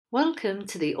Welcome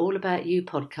to the All About You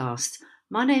podcast.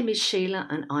 My name is Sheila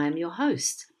and I am your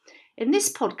host. In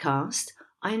this podcast,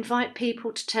 I invite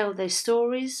people to tell their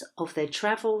stories of their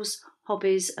travels,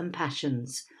 hobbies, and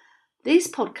passions. These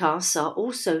podcasts are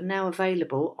also now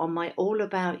available on my All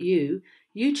About You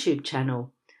YouTube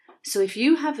channel. So if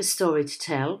you have a story to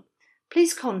tell,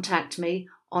 please contact me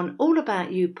on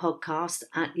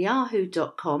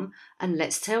allaboutyoupodcast@yahoo.com and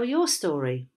let's tell your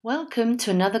story. Welcome to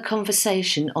another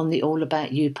conversation on the All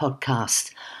About You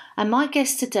podcast. And my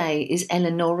guest today is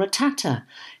Eleonora Tata.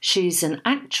 She's an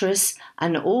actress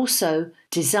and also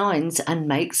designs and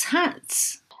makes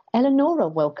hats. Eleonora,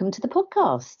 welcome to the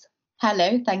podcast.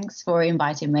 Hello, thanks for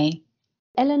inviting me.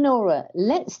 Eleonora,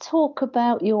 let's talk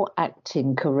about your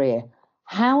acting career.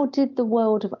 How did the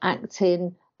world of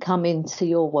acting come into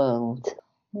your world?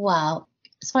 Well,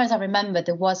 as far as I remember,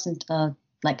 there wasn't a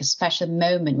special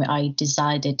moment where I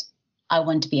decided I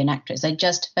want to be an actress. I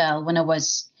just felt when I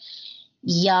was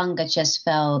young, I just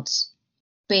felt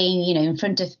being, in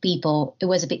front of people, it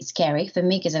was a bit scary for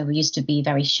me because I used to be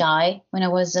very shy when I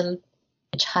was a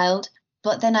child.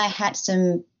 But then I had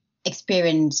some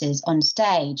experiences on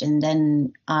stage and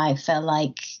then I felt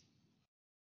like,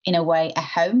 in a way, at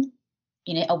home.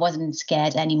 I wasn't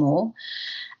scared anymore.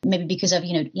 Maybe because of,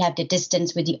 you have the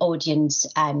distance with the audience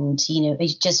and,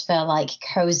 it just felt like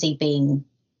cozy being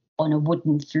on a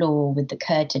wooden floor with the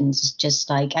curtains, just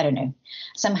like, I don't know.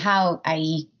 Somehow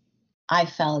I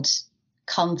felt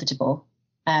comfortable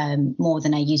more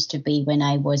than I used to be when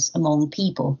I was among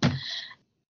people.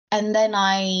 And then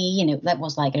that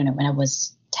was when I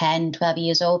was 10, 12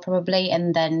 years old probably.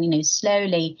 And then,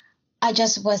 slowly I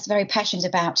just was very passionate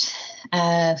about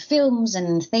films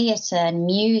and theatre and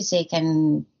music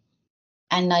and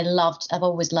I've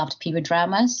always loved period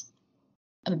dramas.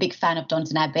 I'm a big fan of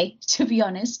Downton Abbey, to be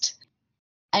honest.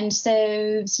 And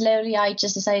so slowly I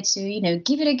just decided to,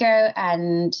 give it a go.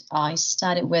 And I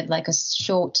started with a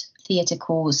short theatre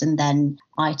course and then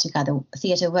I took other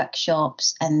theatre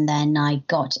workshops and then I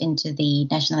got into the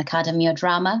National Academy of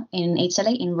Drama in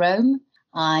Italy, in Rome.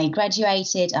 I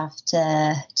graduated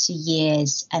after 2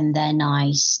 years and then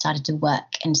I started to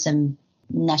work in some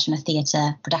National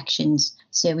Theatre productions.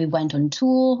 So we went on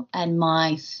tour and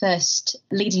my first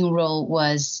leading role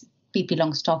was Pippi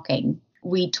Longstocking.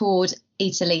 We toured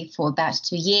Italy for about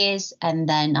 2 years and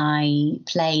then I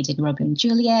played in Romeo and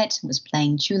Juliet, was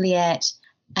playing Juliet.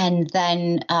 And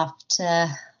then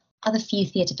after other few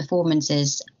theatre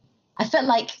performances, I felt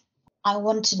like I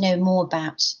want to know more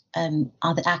about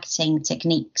other acting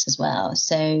techniques as well.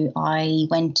 So I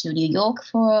went to New York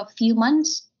for a few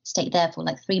months, stayed there for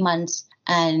 3 months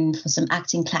and for some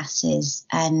acting classes.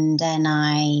 And then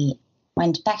I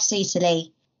went back to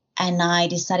Italy and I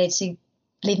decided to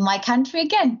leave my country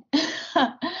again.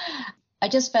 I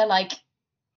just felt like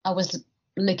I was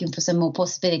looking for some more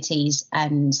possibilities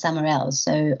and somewhere else.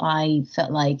 So I felt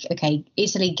like, okay,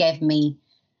 Italy gave me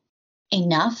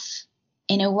enough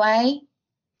in a way.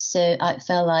 So I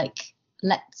felt like,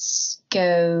 let's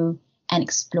go and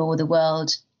explore the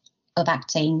world of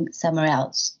acting somewhere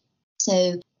else.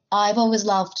 So I've always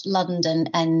loved London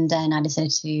and then I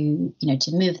decided to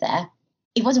move there.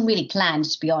 It wasn't really planned,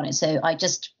 to be honest. So I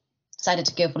just decided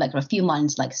to go for a few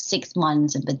months, 6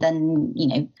 months. But then,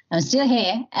 I'm still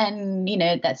here and,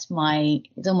 it's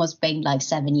almost been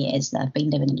 7 years that I've been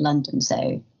living in London.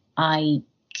 So I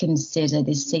consider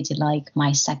this city like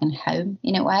my second home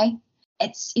in a way.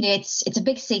 It's a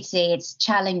big city. It's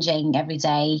challenging every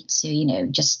day to,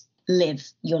 just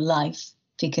live your life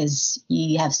because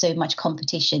you have so much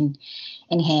competition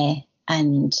in here.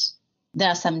 And there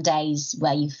are some days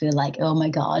where you feel like, oh my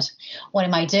God, what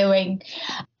am I doing?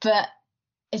 But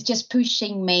it's just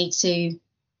pushing me to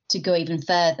go even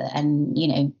further and,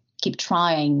 keep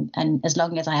trying. And as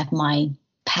long as I have my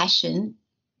passion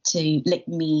to lead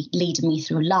me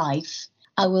through life,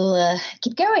 I will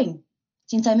keep going.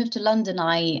 Since I moved to London,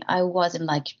 I was in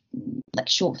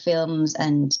short films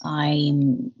and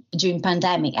during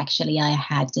pandemic, actually, I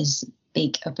had this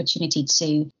big opportunity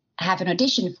to have an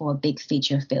audition for a big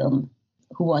feature film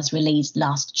who was released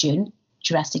last June,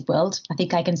 Jurassic World. I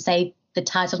think I can say the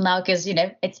title now because,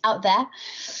 it's out there.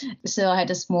 So I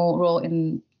had a small role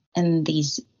in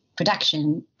this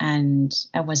production and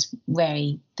I was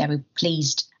very, very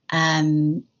pleased.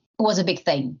 It was a big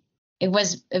thing. It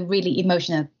was a really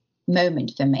emotional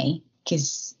moment for me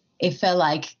because it felt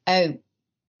like, oh,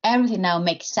 everything now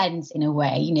makes sense in a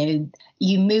way.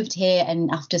 You moved here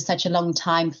and after such a long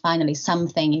time, finally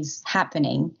something is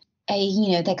happening.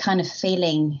 That kind of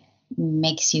feeling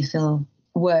makes you feel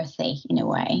worthy in a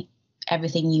way.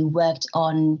 Everything you worked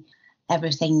on,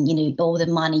 everything, all the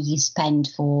money you spent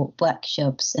for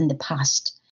workshops in the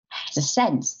past it's a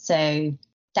sense. So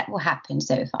that will happen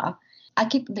so far. I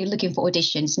keep looking for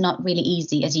auditions. Not really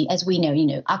easy, as we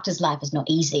know. Actor's life is not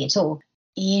easy at all.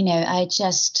 I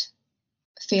just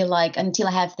feel like until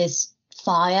I have this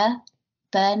fire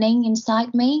burning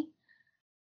inside me,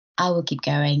 I will keep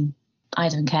going. I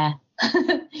don't care.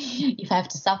 If I have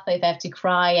to suffer, if I have to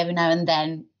cry every now and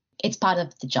then, it's part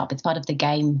of the job. It's part of the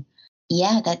game.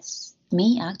 Yeah, that's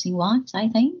me acting-wise, I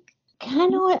think.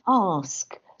 Can I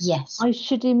ask? Yes. I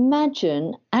should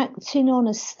imagine acting on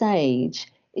a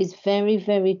stage is very,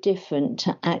 very different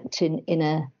to acting in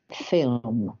a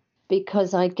film,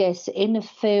 because I guess in a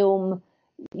film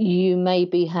you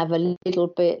maybe have a little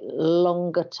bit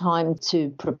longer time to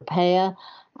prepare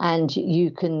and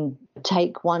you can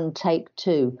take one, take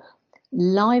two.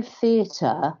 Live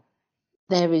theatre,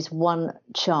 there is one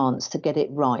chance to get it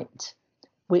right,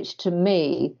 which to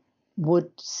me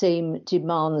would seem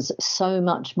demands so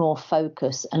much more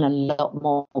focus and a lot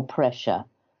more pressure.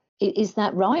 Is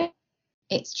that right?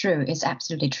 It's true. It's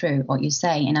absolutely true what you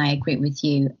say, and I agree with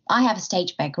you. I have a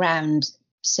stage background,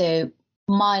 so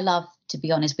my love, to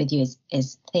be honest with you,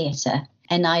 is theatre,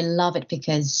 and I love it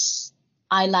because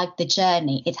I like the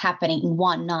journey. It's happening in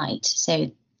one night,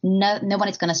 so no one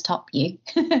is going to stop you.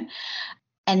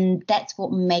 And that's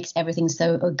what makes everything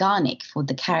so organic for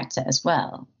the character as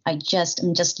well. I'm just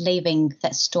living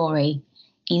that story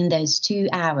in those 2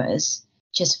 hours,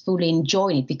 just fully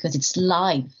enjoying it because it's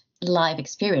live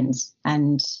experience.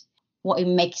 And what it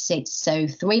makes it so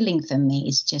thrilling for me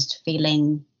is just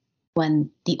feeling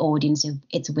when the audience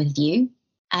is with you.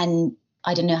 And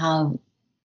I don't know how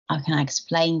can I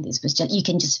explain this, but you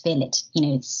can just feel it.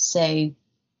 It's so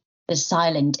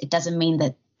silent. It doesn't mean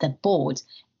that they're bored.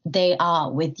 They are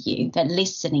with you. They're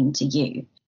listening to you.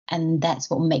 And that's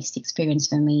what makes the experience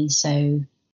for me so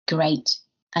great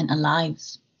and alive.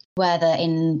 Whether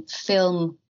in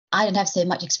film, I don't have so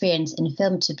much experience in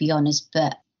film, to be honest,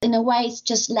 but in a way it's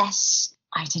just less,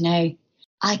 I don't know,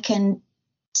 I can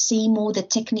see more the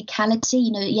technicality.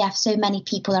 You have so many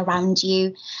people around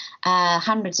you,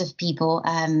 hundreds of people.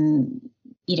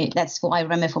 That's what I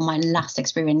remember from my last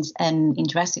experience in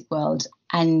Jurassic World.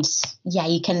 And yeah,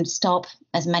 you can stop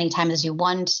as many times as you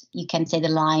want. You can say the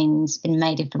lines in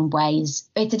many different ways.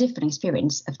 It's a different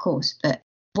experience, of course. But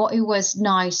what it was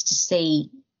nice to see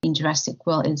in Jurassic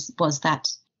World was that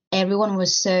everyone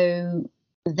was so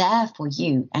there for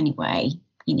you anyway.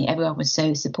 Everyone was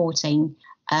so supporting.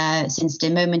 Since the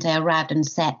moment I arrived on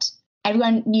set,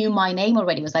 everyone knew my name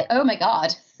already. It was like, oh my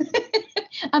God.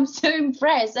 I'm so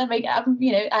impressed. I mean,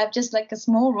 I have just like a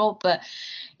small role, but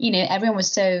everyone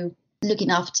was so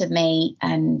looking after me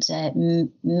and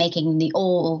making the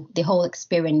whole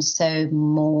experience so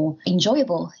more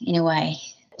enjoyable in a way.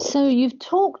 So you've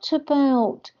talked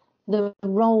about the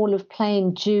role of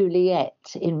playing Juliet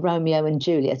in Romeo and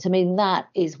Juliet. I mean, that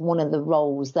is one of the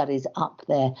roles that is up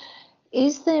there.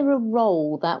 Is there a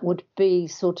role that would be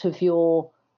sort of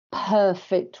your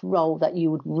perfect role that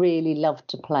you would really love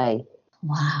to play?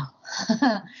 Wow.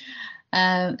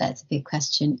 That's a big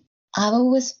question. I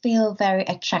always feel very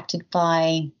attracted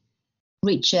by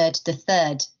Richard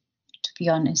III, to be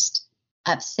honest.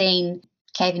 I've seen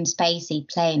Kevin Spacey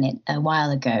playing it a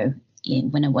while ago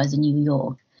when I was in New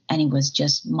York, and it was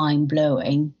just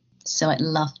mind-blowing. So I'd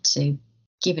love to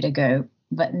give it a go,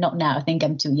 but not now. I think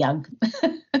I'm too young.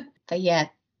 But yeah,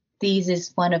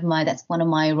 that's one of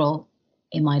my role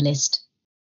in my list.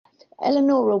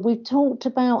 Eleonora, we've talked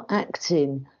about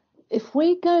acting. If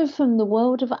we go from the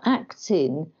world of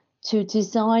acting to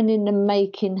designing and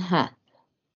making hats,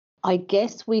 I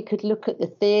guess we could look at the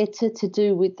theatre to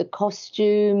do with the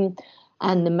costume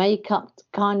and the makeup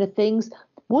kind of things.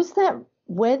 Was that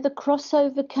where the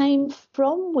crossover came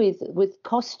from with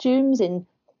costumes in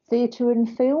theatre and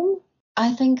film?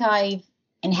 I think I've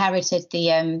inherited the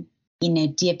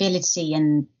ability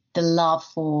and the love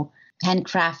for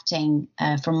handcrafting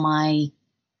from my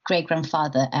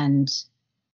great-grandfather and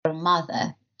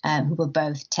grandmother, who were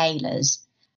both tailors.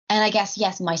 And I guess,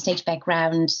 yes, my stage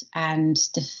background and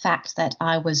the fact that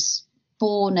I was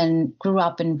born and grew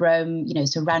up in Rome,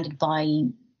 surrounded by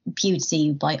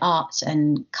beauty, by art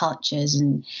and cultures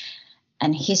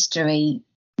and history,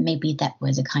 maybe that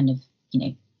was a kind of,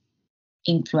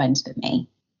 influence for me.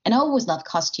 And I always loved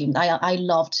costumes. I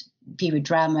loved period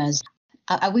dramas.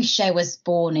 I wish I was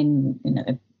born in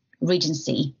a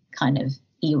Regency kind of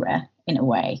era, in a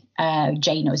way,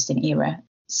 Jane Austen era.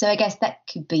 So I guess that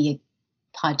could be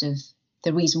a part of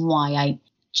the reason why I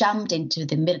jumped into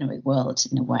the millinery world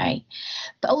in a way.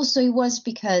 But also it was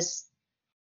because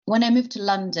when I moved to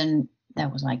London,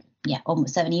 that was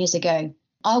almost 7 years ago,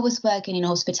 I was working in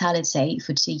hospitality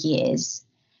for 2 years.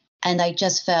 And I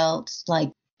just felt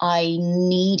like I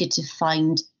needed to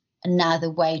find another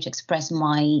way to express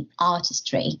my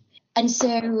artistry. And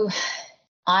so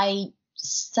I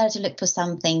started to look for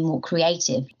something more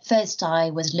creative. First,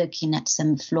 I was looking at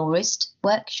some florist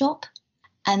workshop.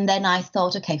 And then I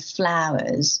thought, okay,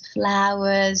 flowers,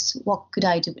 what could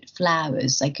I do with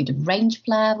flowers? I could arrange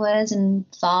flowers in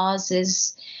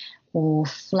vases, or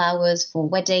flowers for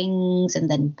weddings, and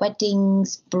then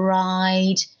weddings,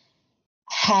 bride,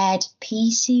 head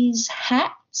pieces,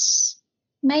 hats.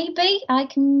 Maybe I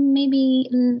can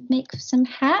make some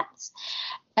hats.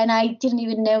 And I didn't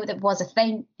even know that was a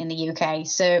thing in the UK.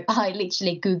 So I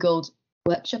literally Googled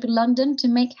workshop in London to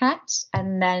make hats.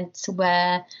 And that's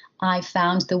where I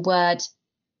found the word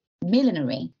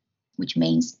millinery, which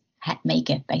means hat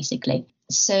maker, basically.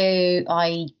 So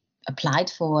I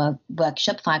applied for a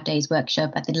workshop, 5 days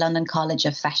workshop at the London College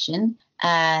of Fashion.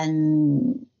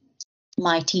 And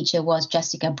my teacher was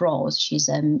Jessica Bros. She's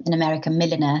an American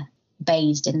milliner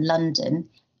based in London.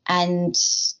 And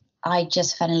I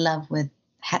just fell in love with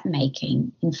hat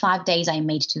making. In 5 days, I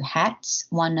made 2 hats.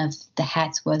 One of the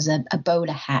hats was a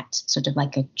bowler hat, sort of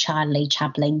like a Charlie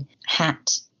Chaplin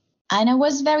hat. And I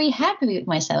was very happy with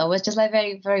myself. I was just like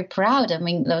very, very proud. I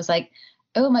mean, I was like,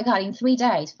 oh my God, in 3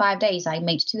 days, 5 days, I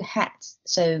made 2 hats.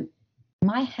 So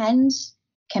my hands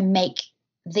can make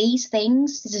these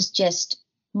things. This is just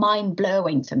mind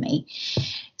blowing for me.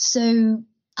 So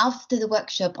after the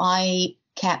workshop, I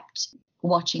kept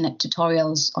watching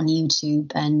tutorials on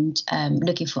YouTube and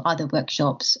looking for other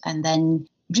workshops. And then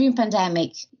during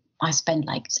pandemic, I spent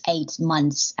like 8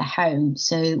 months at home.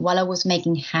 So while I was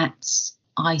making hats,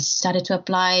 I started to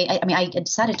apply. I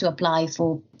decided to apply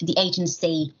for the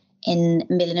agency in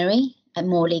millinery at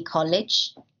Morley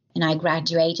College, and I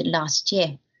graduated last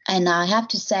year. And I have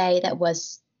to say that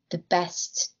was the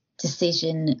best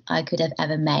decision I could have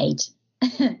ever made,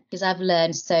 because I've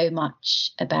learned so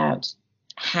much about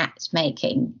hat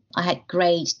making. I had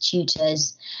great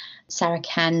tutors, Sarah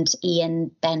Kant,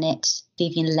 Ian Bennett,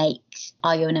 Vivian Lake,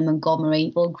 Iona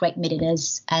Montgomery, all great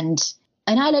milliners. And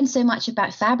I learned so much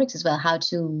about fabrics as well, how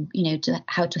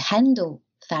to handle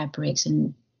fabrics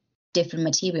and different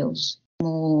materials,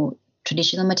 more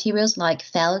traditional materials like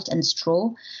felt and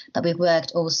straw, but we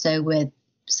worked also with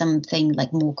something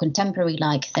like more contemporary,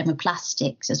 like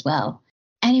thermoplastics as well.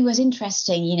 And it was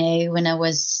interesting, when I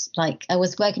was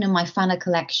working on my final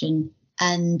collection,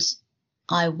 and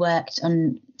I worked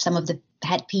on some of the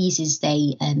headpieces.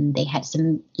 They had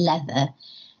some leather,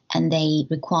 and they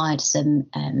required some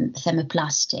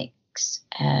thermoplastics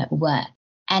work.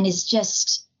 And it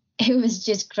was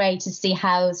just great to see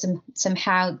how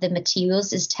somehow the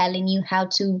materials is telling you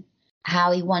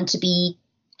how you want to be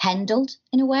handled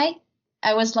in a way.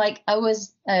 I was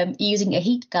using a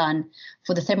heat gun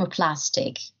for the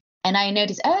thermoplastic, and I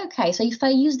noticed, okay, so if I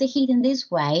use the heat in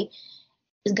this way,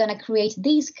 it's going to create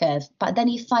this curve. But then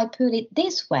if I put it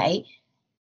this way,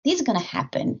 this is going to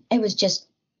happen. It was just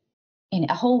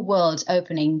a whole world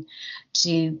opening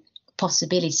to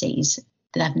possibilities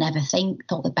that I've never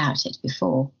thought about it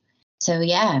before. So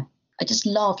yeah, I just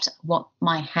loved what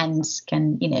my hands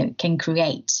can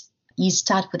create. You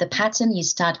start with a pattern, you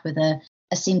start with a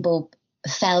simple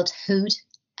felt hood,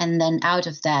 and then out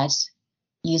of that,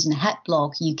 using a hat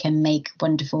block, you can make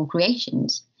wonderful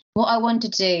creations. What I want to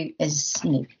do is,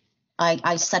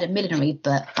 I studied millinery,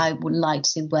 but I would like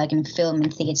to work in film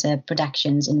and theatre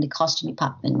productions in the costume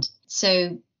department.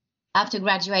 So after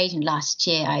graduating last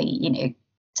year, I,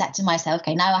 said to myself,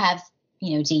 okay, now I have,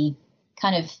 the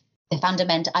kind of the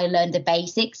fundamental, I learned the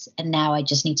basics, and now I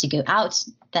just need to go out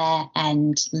there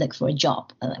and look for a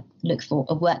job, look for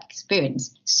a work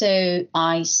experience. So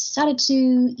I started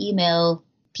to email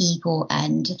people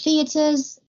and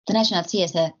theatres. The National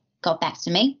Theatre got back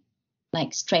to me,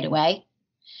 like straight away.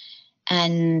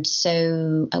 And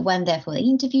so I went there for the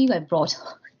interview. I brought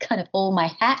kind of all my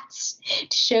hats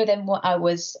to show them what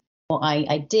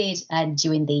I did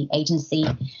during the agency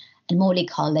at Morley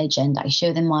College, and I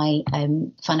showed them my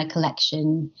final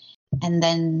collection. And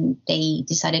then they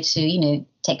decided to,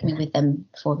 take me with them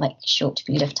for like a short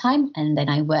period of time. And then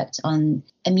I worked on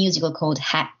a musical called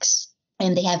Hacks,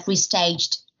 and they have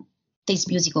restaged this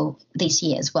musical this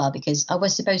year as well, because I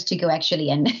was supposed to go actually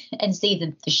and see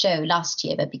the show last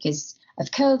year, but because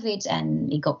of COVID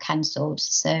and it got cancelled,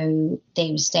 so they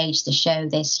restaged the show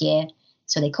this year.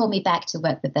 So they called me back to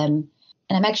work with them,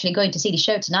 and I'm actually going to see the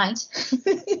show tonight.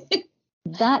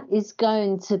 That is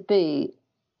going to be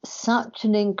such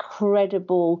an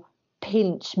incredible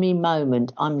pinch me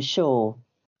moment, I'm sure.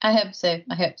 I hope so.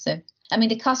 I mean,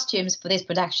 the costumes for this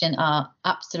production are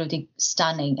absolutely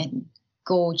stunning and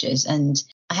gorgeous, and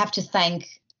I have to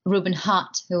thank Ruben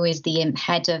Hart, who is the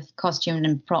head of costume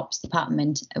and props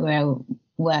department where I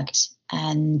worked,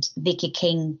 and Vicky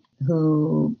King,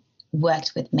 who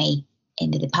worked with me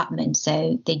in the department.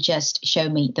 So they just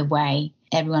showed me the way.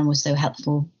 Everyone was so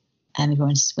helpful.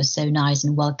 Everyone was so nice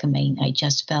and welcoming. I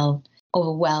just felt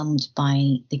overwhelmed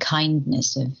by the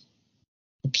kindness of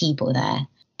the people there.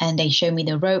 And they showed me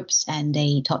the ropes and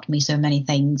they taught me so many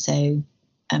things. So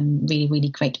I'm really, really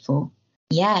grateful.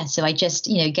 Yeah, so I just,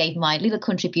 gave my little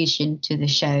contribution to the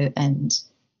show, and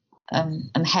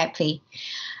I'm happy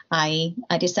I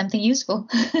did something useful.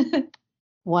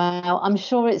 Wow, I'm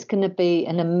sure it's going to be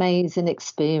an amazing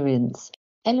experience.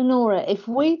 Eleonora, if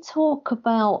we talk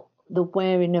about the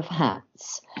wearing of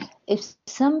hats, if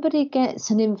somebody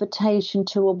gets an invitation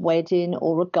to a wedding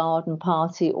or a garden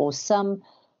party or some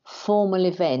formal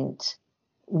event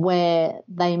where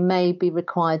they may be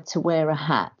required to wear a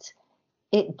hat,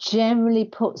 it generally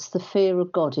puts the fear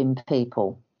of God in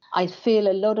people. I feel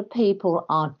a lot of people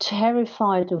are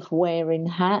terrified of wearing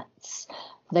hats.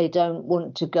 They don't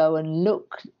want to go and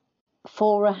look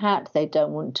for a hat. They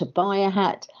don't want to buy a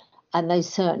hat. And they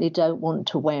certainly don't want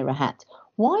to wear a hat.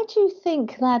 Why do you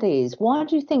think that is? Why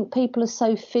do you think people are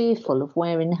so fearful of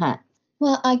wearing hats?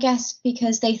 Well, I guess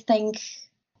because they think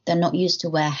they're not used to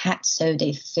wear hats, so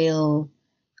they feel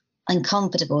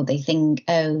uncomfortable. They think,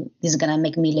 oh, this is going to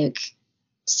make me look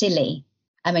silly.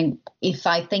 I mean, if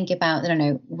I think about, I don't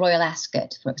know, Royal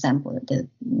Ascot, for example,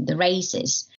 the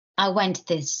races, I went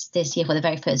this year for the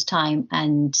very first time,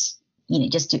 and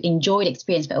just to enjoy the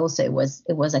experience, but also it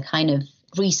was a kind of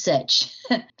research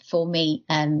for me.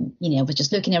 I was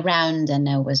just looking around and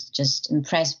I was just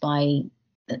impressed by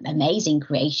the amazing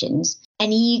creations,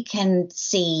 and you can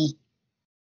see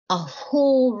a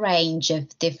whole range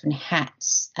of different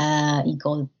hats. You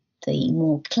got the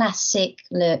more classic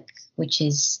look, which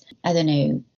is, I don't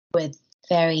know, with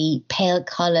very pale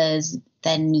colors.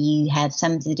 Then you have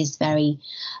something that is very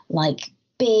like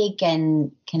big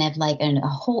and can have like a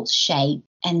horse shape.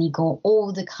 And you got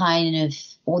all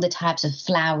the types of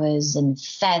flowers and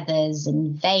feathers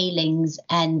and veilings.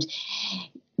 And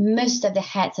most of the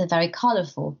hats are very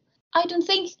colorful. I don't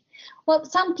think, well,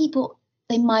 some people,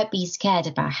 they might be scared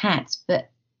about hats, but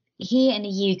here in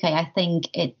the UK, I think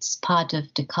it's part of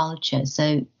the culture.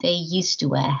 So they used to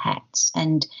wear hats,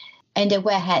 and they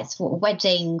wear hats for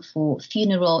wedding, for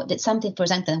funeral. That's something, for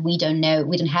example, we don't know.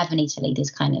 We don't have in Italy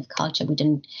this kind of culture.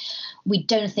 We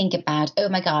don't think about, oh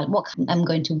my God, what I'm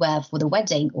going to wear for the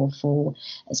wedding or for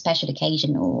a special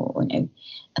occasion or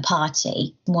a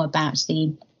party. More about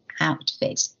the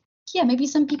outfit. Yeah, maybe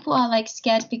some people are like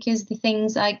scared because the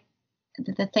things like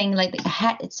the thing like the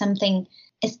hat, it's something.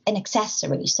 It's an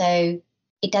accessory, so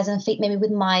it doesn't fit maybe with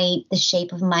the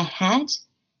shape of my head,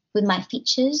 with my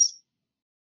features.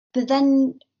 But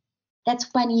then that's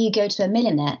when you go to a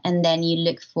millionaire and then you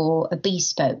look for a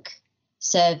bespoke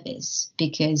service,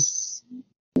 because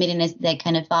millionaires, they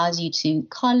kind of advise you to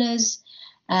colors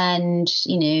and,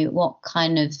 what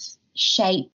kind of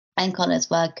shape and color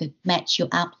as well could match your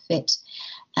outfit.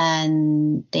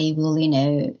 And they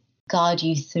will, guide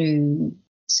you through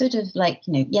sort of like,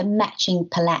 matching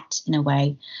palette in a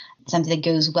way, something that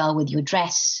goes well with your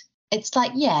dress. It's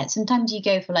like, sometimes you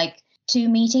go for like 2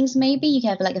 meetings, maybe you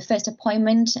have like a first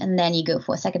appointment and then you go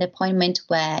for a second appointment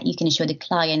where you can show the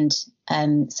client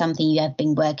something you have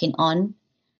been working on,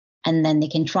 and then they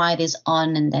can try this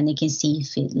on and then they can see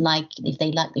if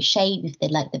they like the shape, if they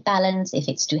like the balance, if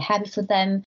it's too heavy for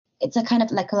them. It's a kind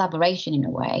of like collaboration in a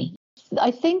way.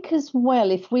 I think as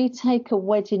well, if we take a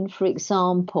wedding, for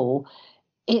example,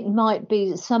 it might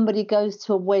be somebody goes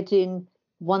to a wedding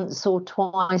once or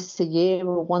twice a year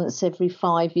or once every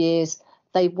 5 years.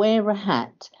 They wear a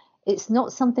hat. It's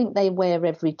not something they wear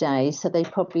every day, so they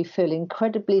probably feel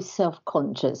incredibly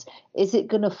self-conscious. Is it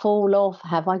going to fall off?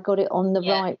 Have I got it on the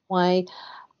right way?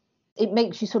 It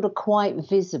makes you sort of quite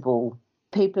visible.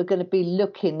 People are going to be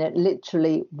looking at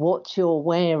literally what you're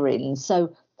wearing.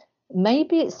 So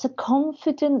maybe it's a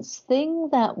confidence thing,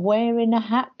 that wearing a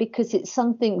hat, because it's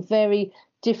something very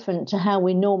different to how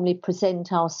we normally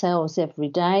present ourselves every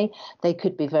day. They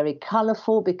could be very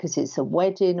colourful because it's a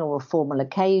wedding or a formal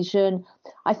occasion.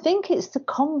 I think it's the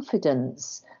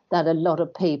confidence that a lot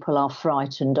of people are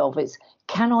frightened of. It's,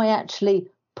 can I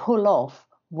actually pull off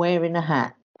wearing a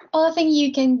hat? Well, I think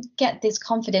you can get this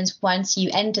confidence once you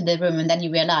enter the room and then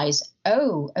you realize,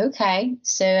 oh, okay,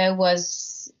 so I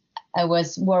was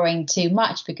worrying too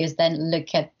much, because then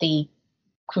look at the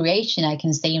creation I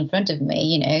can see in front of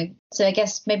me, So I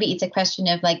guess maybe it's a question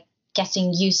of like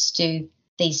getting used to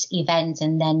these events,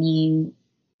 and then you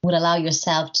would allow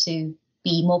yourself to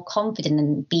be more confident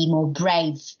and be more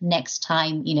brave next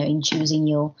time, in choosing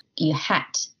your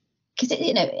hat. Because,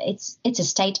 it's a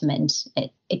statement.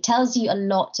 It tells you a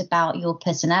lot about your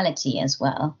personality as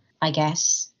well, I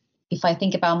guess. If I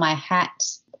think about my hat,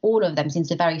 all of them, since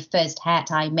the very first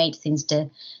hat I made, since the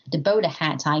bowler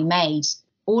hat I made,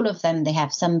 all of them, they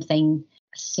have something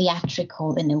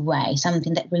theatrical in a way,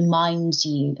 something that reminds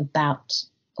you about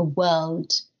a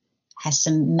world, has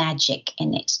some magic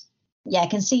in it. Yeah, I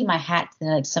can see my hat,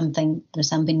 there's something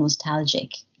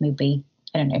nostalgic, maybe.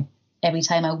 I don't know. Every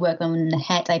time I work on the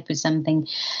hat, I put something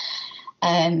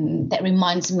that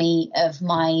reminds me of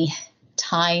my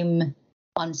time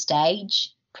on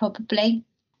stage, probably.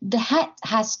 The hat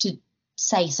has to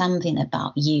say something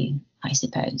about you, I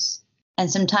suppose. And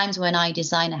sometimes when I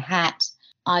design a hat,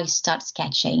 I start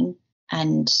sketching.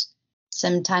 And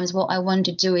sometimes what I want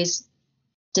to do is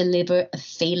deliver a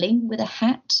feeling with a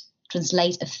hat,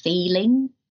 translate a feeling,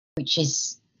 which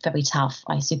is very tough,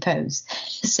 I suppose.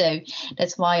 So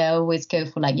that's why I always go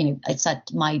for I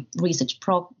start my research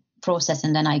process,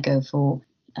 and then I go for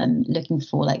looking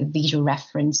for visual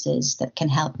references that can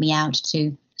help me out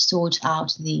to sort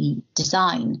out the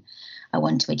design I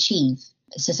want to achieve.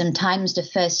 So sometimes the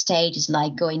first stage is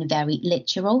going very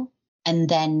literal, and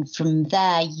then from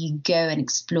there you go and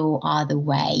explore other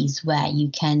ways where you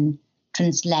can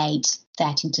translate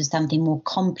that into something more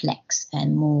complex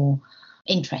and more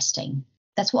interesting.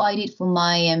 That's what I did for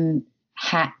my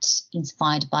hat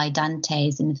inspired by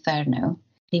Dante's Inferno,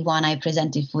 the one I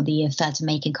presented for the felt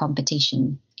making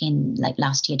competition in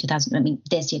this year,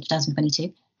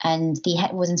 2022. And the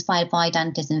hat was inspired by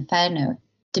Dante's Inferno.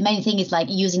 The main thing is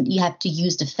you have to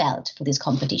use the felt for this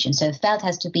competition. So felt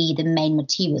has to be the main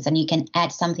materials, and you can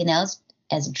add something else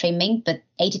as a trimming, but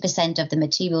 80% of the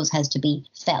materials has to be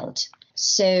felt.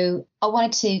 So I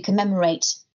wanted to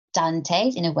commemorate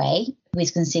Dante in a way, who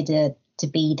is considered to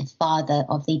be the father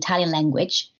of the Italian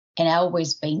language. And I've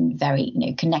always been very,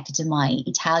 connected to my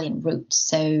Italian roots.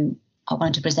 So I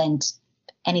wanted to present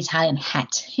an Italian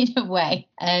hat in a way.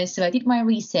 So I did my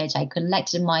research, I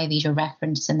collected my visual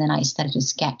reference, and then I started to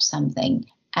sketch something.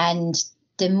 And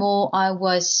the more I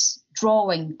was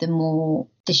drawing, the more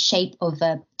the shape of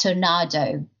a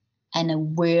tornado and a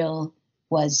wheel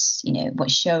was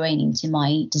showing into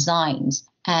my designs.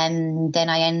 And then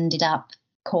I ended up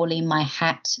calling my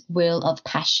hat Wheel of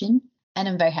Passion. And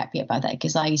I'm very happy about that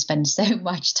because I spent so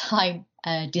much time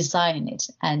designing it.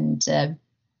 And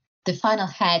the final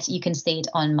hat, you can see it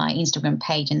on my Instagram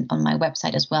page and on my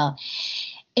website as well.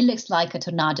 It looks like a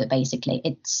tornado,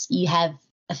 basically. You have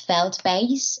a felt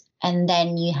base, and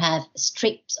then you have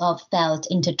strips of felt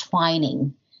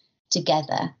intertwining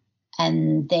together.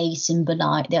 And they're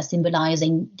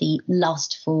symbolizing the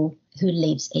lustful who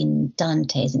lives in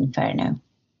Dante's Inferno,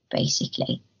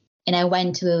 basically. And I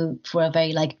went for a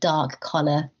very dark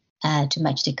color to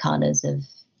match the colors of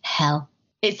hell.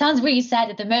 It sounds really sad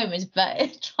at the moment,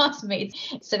 but trust me,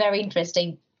 it's a very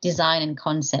interesting design and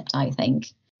concept, I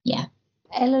think. Yeah.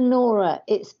 Eleonora,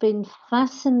 it's been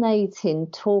fascinating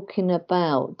talking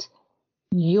about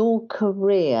your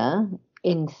career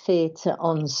in theatre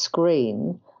on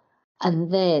screen,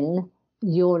 and then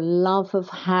your love of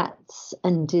hats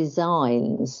and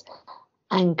designs,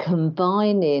 and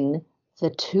combining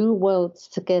the two worlds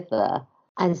together.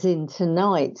 As in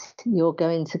tonight, you're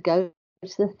going to go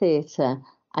to the theatre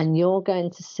and you're going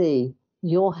to see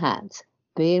your hat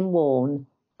being worn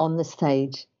on the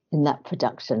stage in that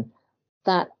production.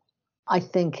 That, I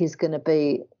think, is going to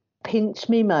be a pinch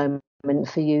me moment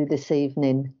for you this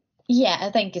evening. Yeah, I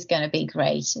think it's going to be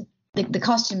great. The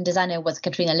costume designer was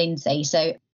Katrina Lindsay,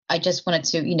 so I just wanted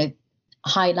to,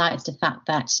 highlight the fact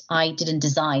that I didn't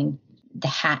design the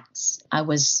hats. I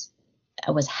was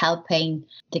helping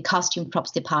the costume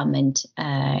props department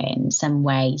in some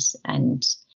ways, and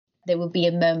there will be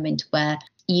a moment where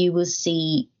you will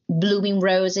see blooming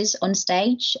roses on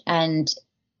stage, and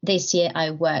this year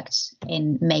I worked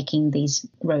in making these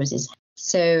roses.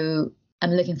 So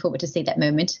I'm looking forward to see that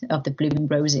moment of the blooming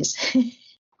roses.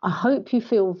 I hope you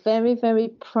feel very, very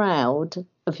proud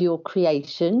of your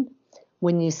creation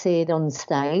when you see it on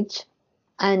stage.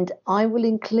 And I will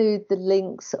include the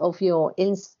links of your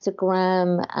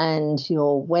Instagram and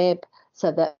your web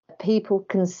so that people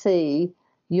can see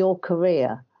your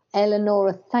career.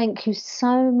 Eleonora, thank you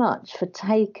so much for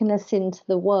taking us into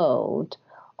the world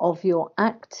of your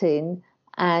acting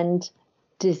and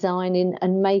designing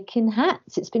and making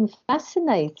hats. It's been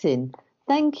fascinating.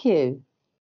 Thank you.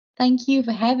 Thank you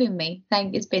for having me.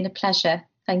 It's been a pleasure.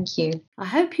 Thank you. I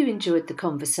hope you enjoyed the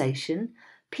conversation.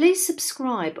 Please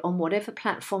subscribe on whatever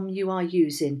platform you are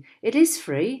using. It is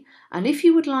free, and if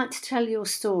you would like to tell your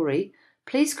story,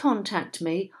 please contact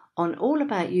me on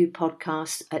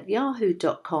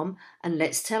allaboutyoupodcast@yahoo.com and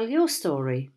let's tell your story.